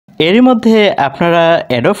এরই মধ্যে আপনারা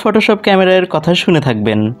অ্যাডোব ফটোশপ ক্যামেরার কথা শুনে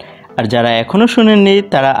থাকবেন, আর যারা এখনও শুনেননি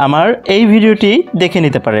তারা আমার এই ভিডিওটি দেখে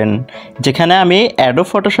নিতে পারেন, যেখানে আমি অ্যাডোব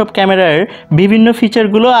ফটোশপ ক্যামেরার বিভিন্ন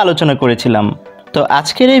ফিচারগুলো আলোচনা করেছিলাম। তো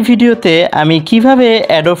আজকের এই ভিডিওতে আমি কিভাবে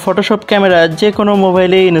অ্যাডোব ফটোশপ ক্যামেরা যে কোনো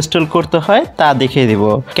মোবাইলে ইনস্টল করতে হয় তা দেখিয়ে দেব।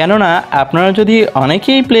 কেননা আপনারা যদি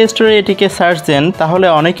অনেকেই প্লে স্টোরে এটিকে সার্চ দেন তাহলে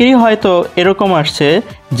অনেকেরই হয়তো এরকম আসছে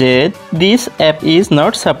যে this app is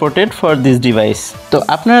not supported for this device. তো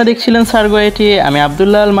আপনারা দেখছিলেন সার্গো আইটি, আমি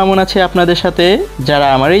আব্দুল্লাহ আল মামুন আছি আপনাদের সাথে। যারা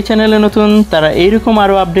আমার এই চ্যানেলে নতুন তারা এইরকম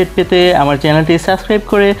আরও আপডেট পেতে আমার চ্যানেলটি সাবস্ক্রাইব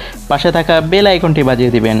করে পাশে থাকা বেল আইকনটি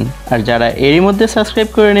বাজিয়ে দিবেন, আর যারা এরই মধ্যে সাবস্ক্রাইব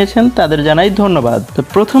করে নিয়েছেন তাদের জানাই ধন্যবাদ। তো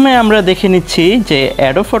প্রথমে আমরা দেখে নিচ্ছি যে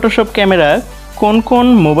অ্যাডোব ফটোশপ ক্যামেরা কোন কোন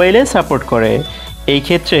মোবাইলে সাপোর্ট করে। এই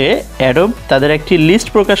ক্ষেত্রে অ্যাডোব তাদের একটি লিস্ট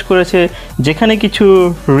প্রকাশ করেছে যেখানে কিছু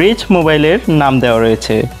রিচ মোবাইলের নাম দেওয়া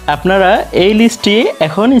রয়েছে। আপনারা এই লিস্টটি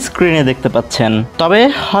এখন স্ক্রিনে দেখতে পাচ্ছেন। তবে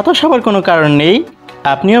হতাশ হবার কোনো কারণ নেই,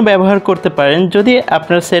 আপনিও ব্যবহার করতে পারেন যদি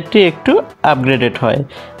আপনার সেটটি একটু আপগ্রেডেড হয়।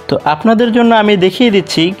 তো আপনাদের জন্য আমি দেখিয়ে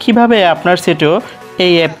দিচ্ছি কিভাবে আপনার সেটেও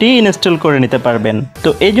এই অ্যাপটি ইনস্টল করে নিতে পারবেন। তো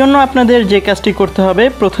এই জন্য আপনাদের যে কাজটি করতে হবে,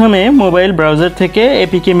 প্রথমে মোবাইল ব্রাউজার থেকে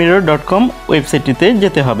apkmirror.com ওয়েবসাইটটিতে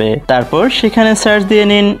যেতে হবে। তারপর সেখানে সার্চ দিয়ে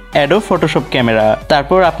নিন অ্যাডোব ফটোশপ ক্যামেরা।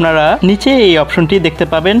 তারপর আপনারা নিচে এই অপশনটি দেখতে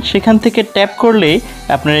পাবেন, সেখান থেকে ট্যাপ করলেই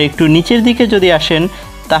আপনারা একটু নিচের দিকে যদি আসেন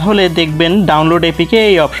তাহলে দেখবেন ডাউনলোড এপিকে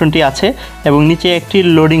এই অপশনটি আছে এবং নিচে একটি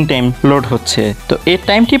লোডিং টাইম লোড হচ্ছে। তো এই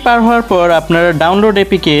টাইমটি পার হওয়ার পর আপনারা ডাউনলোড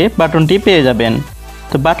এপিকে বাটনটি পেয়ে যাবেন।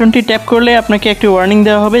 তো বাটনটি ট্যাপ করলে আপনাকে একটি ওয়ার্নিং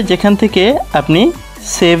দেওয়া হবে যেখান থেকে আপনি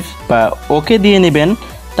সেভ বা ওকে দিয়ে নেবেন।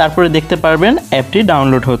 তারপরে দেখতে পারবেন অ্যাপটি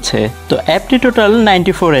ডাউনলোড হচ্ছে। তো অ্যাপটি টোটাল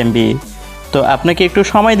 94 MB। তো আপনাকে একটু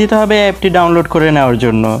সময় দিতে হবে অ্যাপটি ডাউনলোড করে নেওয়ার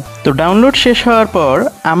জন্য। তো ডাউনলোড শেষ হওয়ার পর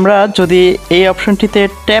আমরা যদি এই অপশনটিতে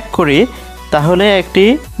ট্যাপ করি তাহলে একটি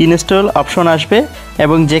ইনস্টল অপশন আসবে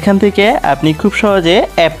এবং যেখান থেকে আপনি খুব সহজে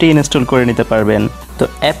অ্যাপটি ইনস্টল করে নিতে পারবেন। তো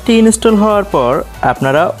অ্যাপটি ইনস্টল হওয়ার পর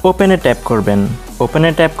আপনারা ওপেনে ট্যাপ করবেন। ওপেনে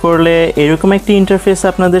ট্যাপ করলে এরকম একটি ইন্টারফেস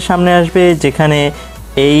আপনাদের সামনে আসবে যেখানে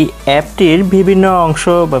এই অ্যাপটির বিভিন্ন অংশ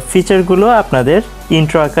বা ফিচারগুলো আপনাদের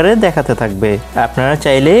ইন্ট্রো আকারে দেখাতে থাকবে। আপনারা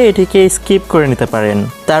চাইলে এটিকে স্কিপ করে নিতে পারেন।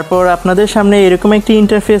 তারপর আপনাদের সামনে এরকম একটি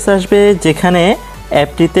ইন্টারফেস আসবে যেখানে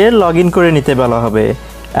অ্যাপটিতে লগ ইন করে নিতে বলা হবে।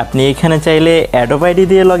 আপনি এখানে চাইলে অ্যাডোব আইডি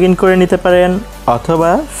দিয়ে লগ ইন করে নিতে পারেন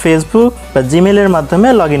অথবা ফেসবুক বা জিমেলের মাধ্যমে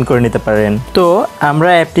লগ ইন করে নিতে পারেন। তো আমরা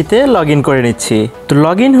অ্যাপটিতে লগ ইন করে নিচ্ছি। তো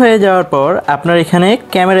লগ ইন হয়ে যাওয়ার পর আপনার এখানে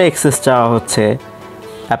ক্যামেরা অ্যাক্সেস চাওয়া হচ্ছে।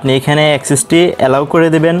 আপনি এখানে অ্যাক্সেসটি অ্যালাউ করে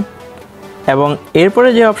দেবেন এবং এরপরে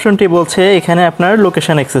যে অপশনটি বলছে এখানে আপনার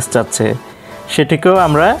লোকেশন অ্যাক্সেস চাচ্ছে, সেটিকেও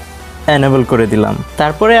আমরা এনেবল করে দিলাম।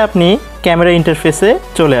 তারপরে আপনি ক্যামেরা ইন্টারফেসে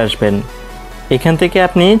চলে আসবেন। এখান থেকে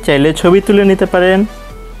আপনি চাইলে ছবি তুলে নিতে পারেন,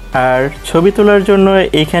 আর ছবি তোলার জন্য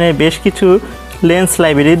এখানে বেশ কিছু লেন্স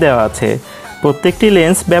লাইব্রেরি দেওয়া আছে। প্রত্যেকটি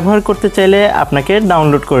লেন্স ব্যবহার করতে চাইলে আপনাকে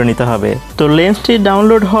ডাউনলোড করে নিতে হবে। তো লেন্সটি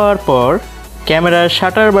ডাউনলোড হওয়ার পর ক্যামেরার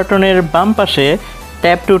শাটার বাটনের বাম পাশে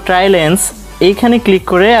ট্যাপ টু ট্রাই লেন্স এইখানে ক্লিক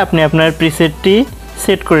করে আপনি আপনার প্রিসেটটি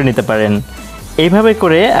সেট করে নিতে পারেন। এইভাবে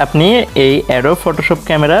করে আপনি এই অ্যাডোব ফটোশপ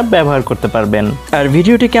ক্যামেরা ব্যবহার করতে পারবেন। আর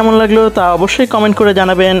ভিডিওটি কেমন লাগলো তা অবশ্যই কমেন্ট করে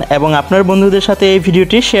জানাবেন এবং আপনার বন্ধুদের সাথে এই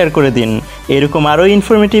ভিডিওটি শেয়ার করে দিন। এরকম আরও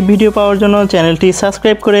ইনফরমেটিভ ভিডিও পাওয়ার জন্য চ্যানেলটি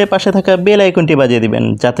সাবস্ক্রাইব করে পাশে থাকা বেল আইকনটি বাজিয়ে দিবেন,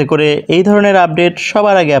 যাতে করে এই ধরনের আপডেট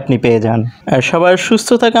সবার আগে আপনি পেয়ে যান। আর সবার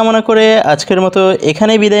সুস্থতা কামনা করে আজকের মতো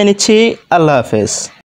এখানেই বিদায় নিচ্ছি। আল্লাহ হাফেজ।